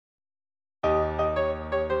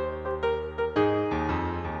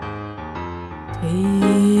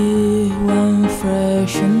one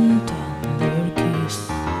fresh and tender kiss,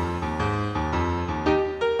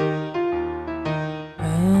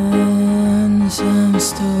 and some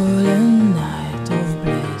stolen night of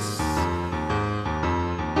bliss.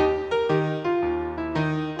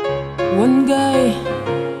 One guy,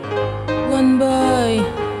 one boy,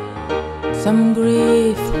 some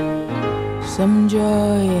grief, some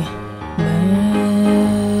joy.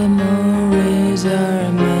 Memories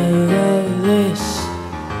are made of this.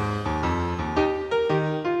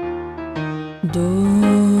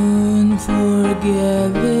 Don't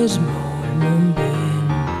forget this moonbeam,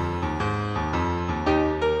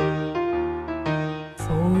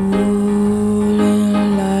 falling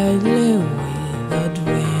lightly with a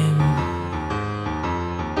dream.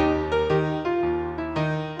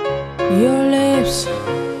 Your lips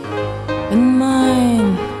and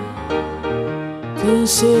mine, two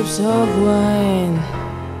sips of wine.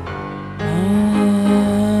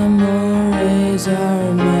 Memories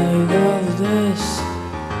are made of this.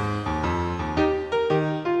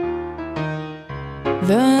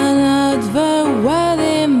 Then at the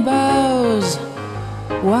wedding boughs,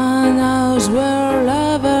 one house where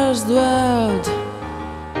lovers dwelled,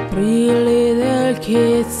 three little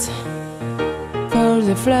kids for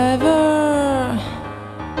the flavour.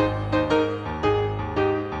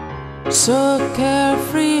 So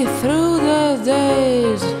carefree through the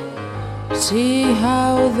days, see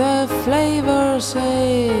how the flavor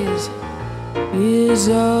says, is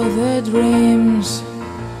all the dreams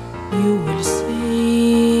you will see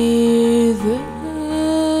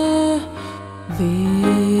there.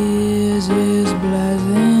 This is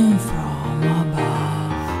blessing from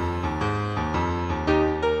above.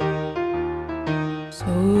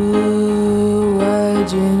 So I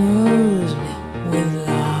generously with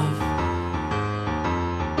love.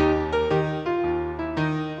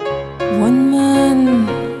 One man,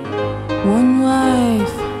 one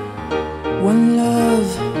wife, one love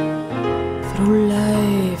through life.